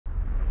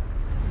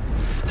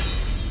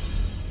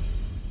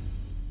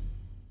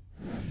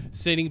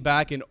sitting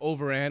back and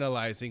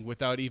overanalyzing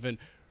without even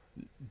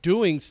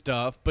doing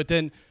stuff, but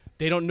then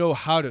they don't know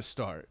how to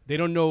start. They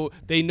know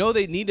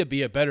they need to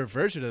be a better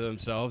version of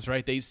themselves,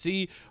 right? They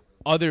see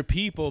other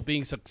people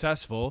being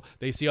successful.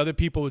 They see other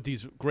people with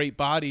these great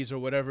bodies or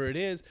whatever it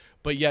is,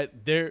 but yet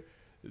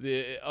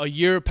a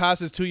year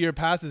passes, 2 year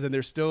passes, and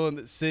they're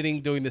still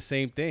sitting doing the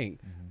same thing,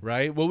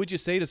 right? What would you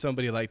say to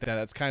somebody like that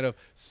that's kind of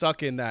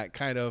stuck in that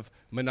kind of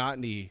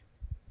monotony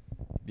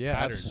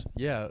pattern?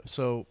 Yeah.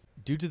 So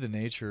due to the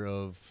nature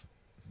of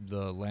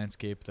the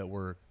landscape that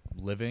we're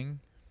living,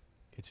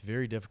 it's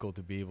very difficult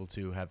to be able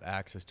to have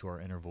access to our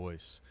inner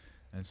voice.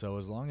 And so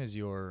as long as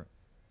you're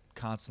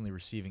constantly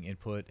receiving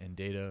input and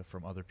data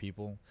from other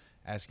people,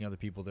 asking other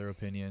people their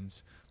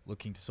opinions,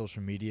 looking to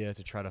social media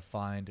to try to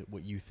find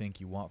what you think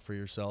you want for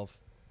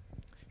yourself,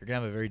 you're going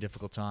to have a very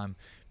difficult time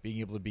being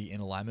able to be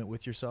in alignment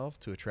with yourself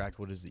to attract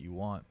what it is that you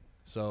want.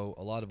 So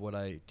a lot of what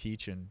I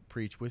teach and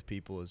preach with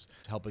people is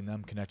helping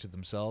them connect with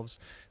themselves,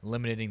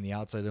 eliminating the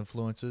outside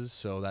influences.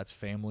 So that's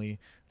family,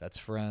 that's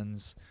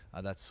friends,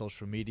 that's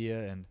social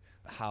media, and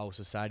how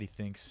society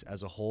thinks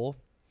as a whole,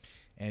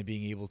 and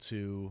being able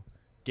to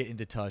get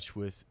into touch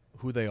with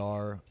who they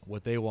are,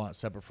 what they want,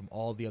 separate from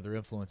all the other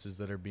influences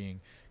that are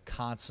being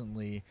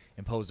constantly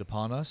imposed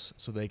upon us,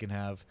 so they can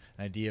have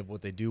an idea of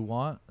what they do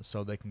want,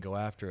 so they can go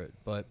after it.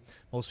 But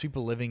most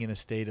people living in a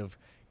state of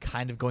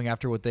kind of going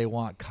after what they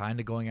want, kind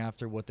of going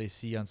after what they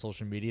see on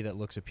social media that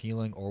looks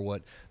appealing, or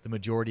what the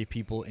majority of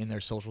people in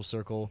their social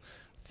circle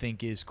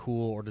think is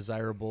cool or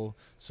desirable.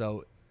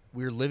 So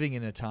we're living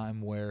in a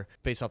time where,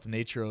 based off the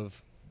nature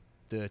of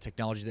the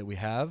technology that we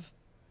have,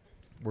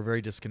 we're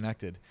very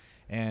disconnected.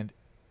 And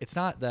it's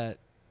not that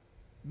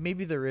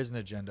maybe there is an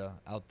agenda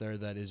out there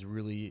that is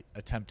really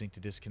attempting to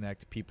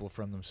disconnect people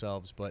from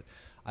themselves, but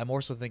I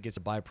more so think it's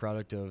a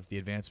byproduct of the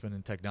advancement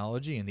in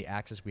technology and the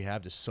access we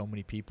have to so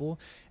many people.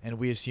 And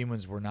we as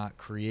humans were not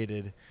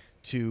created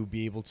to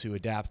be able to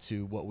adapt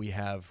to what we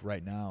have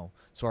right now.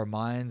 So our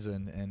minds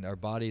and our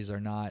bodies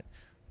are not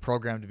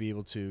programmed to be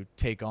able to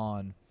take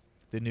on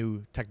the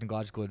new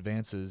technological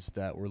advances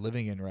that we're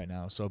living in right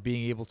now. So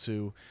being able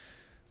to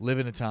live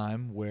in a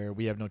time where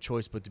we have no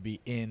choice but to be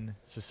in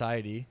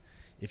society.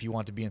 If you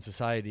want to be in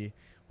society,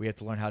 we have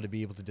to learn how to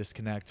be able to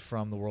disconnect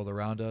from the world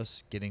around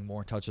us, getting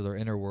more in touch with our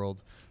inner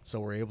world, so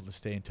we're able to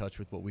stay in touch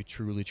with what we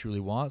truly, truly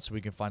want, so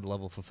we can find a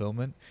level of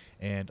fulfillment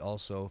and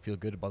also feel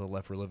good about the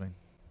life we're living.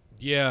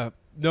 Yeah,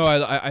 no,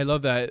 I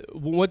love that.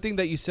 One thing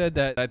that you said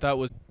that I thought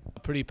was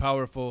pretty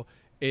powerful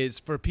is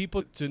for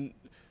people to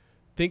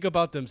think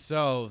about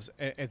themselves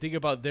and think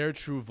about their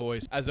true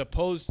voice as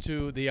opposed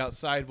to the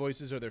outside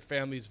voices or their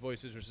family's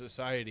voices or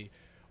society.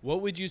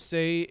 What would you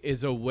say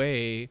is a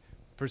way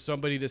for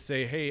somebody to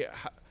say, hey,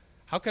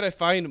 how can I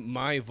find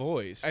my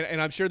voice? And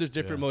I'm sure there's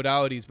different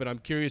modalities, but I'm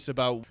curious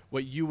about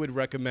what you would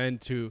recommend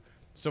to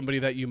somebody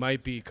that you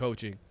might be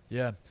coaching.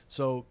 Yeah.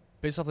 So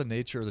based off the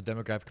nature of the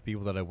demographic of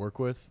people that I work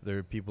with,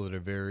 they're people that are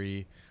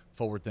very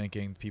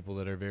forward-thinking, people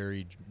that are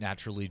very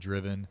naturally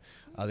driven.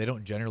 They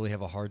don't generally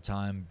have a hard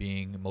time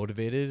being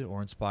motivated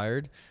or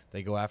inspired.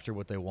 They go after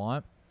what they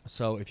want.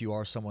 So if you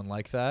are someone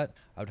like that,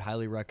 I would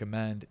highly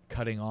recommend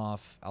cutting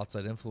off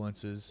outside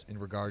influences in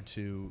regard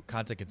to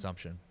content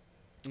consumption.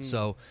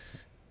 So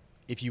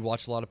if you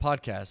watch a lot of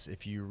podcasts,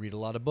 if you read a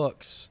lot of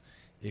books,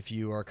 if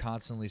you are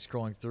constantly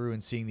scrolling through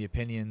and seeing the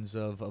opinions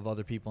of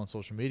other people on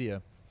social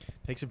media,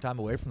 take some time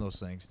away from those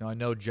things. Now, I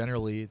know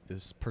generally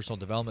this personal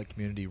development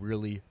community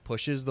really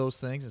pushes those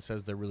things and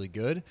says they're really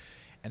good.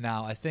 And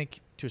now I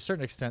think to a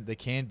certain extent they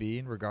can be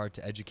in regard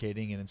to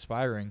educating and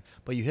inspiring,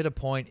 but you hit a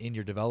point in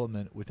your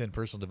development within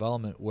personal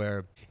development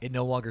where it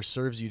no longer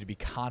serves you to be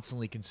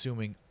constantly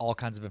consuming all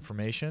kinds of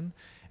information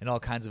and all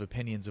kinds of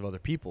opinions of other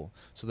people.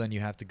 So then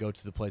you have to go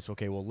to the place,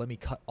 okay, well, let me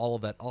cut all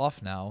of that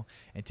off now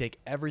and take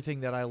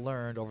everything that I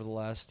learned over the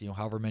last,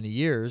 however many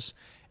years,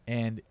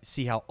 and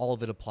see how all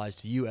of it applies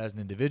to you as an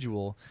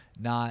individual,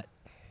 not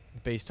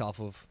based off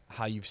of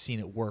how you've seen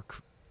it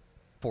work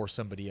for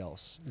somebody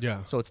else.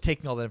 Yeah. So it's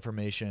taking all that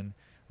information,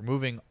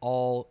 removing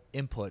all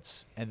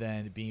inputs, and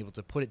then being able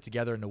to put it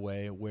together in a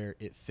way where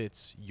it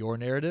fits your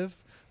narrative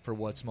for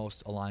what's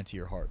most aligned to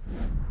your heart.